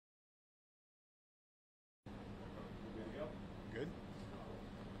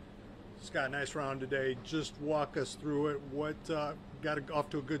Scott, nice round today. Just walk us through it. What got off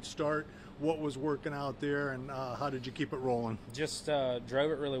to a good start? What was working out there, and how did you keep it rolling? Just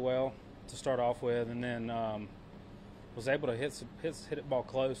drove it really well to start off with, and then was able to hit it ball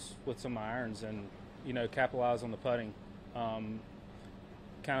close with some irons, and capitalize on the putting. Kind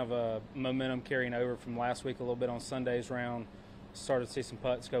of a momentum carrying over from last week a little bit on Sunday's round. Started to see some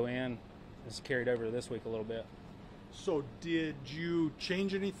putts go in. It's carried over to this week a little bit. So did you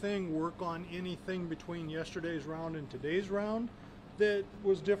change anything, work on anything between yesterday's round and today's round that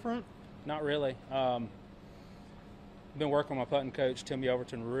was different? Not really. Been working with my putting coach, Tim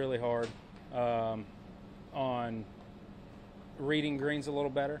Yelverton, really hard on reading greens a little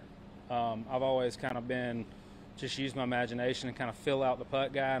better. I've always kind of been just use my imagination and kind of fill out the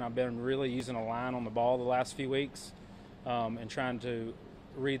putt guy, and I've been really using a line on the ball the last few weeks and trying to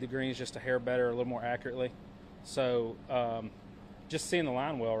read the greens just a hair better, a little more accurately. So just seeing the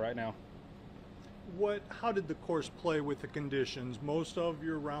line well right now. How did the course play with the conditions? Most of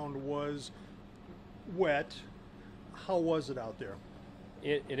your round was wet. How was it out there?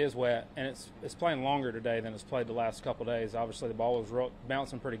 It is wet, and it's playing longer today than it's played the last couple of days. Obviously, the ball was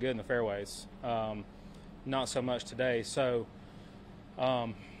bouncing pretty good in the fairways. Not so much today. So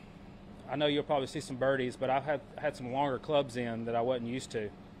I know you'll probably see some birdies, but I've had some longer clubs in that I wasn't used to.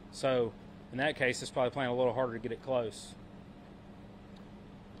 So in that case, it's probably playing a little harder to get it close.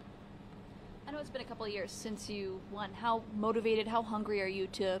 I know it's been a couple of years since you won. How motivated, how hungry are you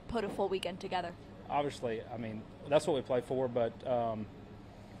to put a full weekend together? Obviously, I mean, that's what we play for, but,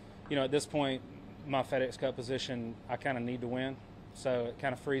 at this point, my FedEx Cup position, I kind of need to win. So it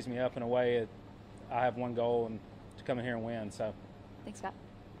kind of frees me up in a way. I have one goal, and to come in here and win. So, thanks, Scott.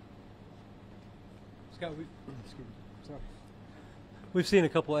 Scott, we've seen a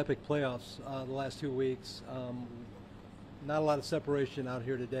couple epic playoffs the last 2 weeks. Not a lot of separation out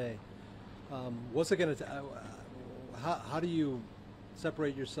here today. What's it going to? How do you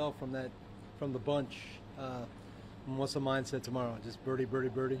separate yourself from the bunch? And what's the mindset tomorrow? Just birdie, birdie,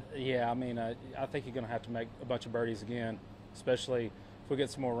 birdie? Yeah, I mean, I think you're going to have to make a bunch of birdies again, especially if we get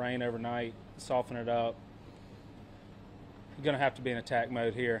some more rain overnight, soften it up. You're going to have to be in attack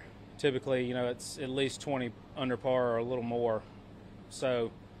mode here. Typically, it's at least 20 under par or a little more.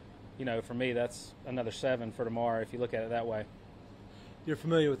 So, for me, that's another 7 for tomorrow if you look at it that way. You're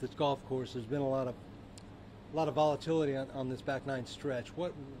familiar with this golf course. There's been a lot of volatility on this back nine stretch.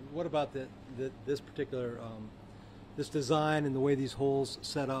 What about this particular this design and the way these holes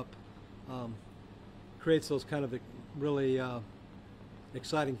set up creates those kind of really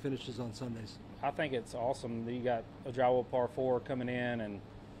exciting finishes on Sundays? I think it's awesome that you got a drivable par 4 coming in and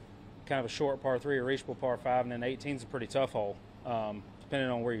kind of a short par 3, a reachable par 5, and then 18 is a pretty tough hole, depending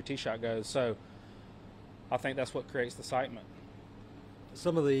on where your tee shot goes. So I think that's what creates the excitement.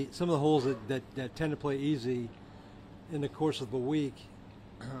 Some of the holes that tend to play easy in the course of the week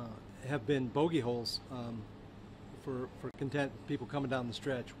have been bogey holes for content people coming down the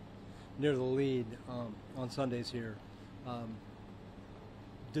stretch near the lead on Sundays here.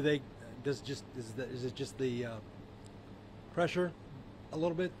 Is it just the pressure a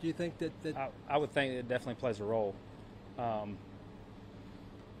little bit? Do you think that I would think it definitely plays a role.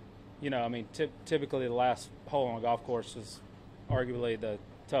 Typically the last hole on a golf course is arguably the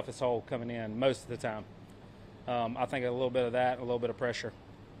toughest hole coming in most of the time. I think a little bit of that, a little bit of pressure.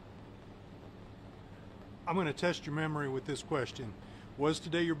 I'm going to test your memory with this question. Was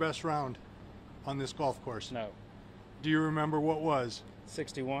today your best round on this golf course? No. Do you remember what was?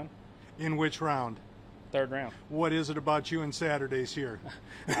 61. In which round? Third round. What is it about you and Saturdays here?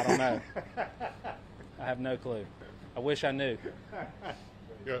 I don't know. I have no clue. I wish I knew.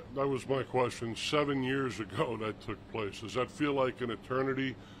 Yeah, that was my question. 7 years ago that took place. Does that feel like an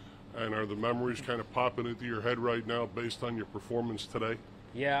eternity? And are the memories kind of popping into your head right now based on your performance today?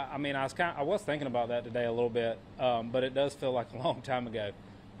 Yeah, I mean, I was thinking about that today a little bit, but it does feel like a long time ago.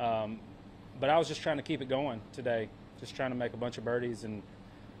 But I was just trying to keep it going today, just trying to make a bunch of birdies, and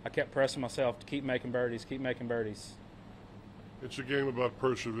I kept pressing myself to keep making birdies, keep making birdies. It's a game about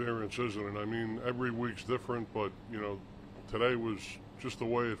perseverance, isn't it? I mean, every week's different, but, today was just the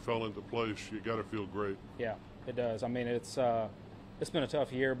way it fell into place. You got to feel great. Yeah, it does. I mean, it's been a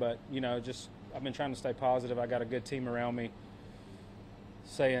tough year, but, I've been trying to stay positive. I got a good team around me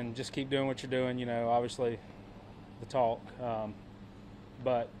saying just keep doing what you're doing, obviously the talk.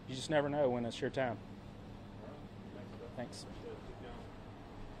 But you just never know when it's your time. Thanks.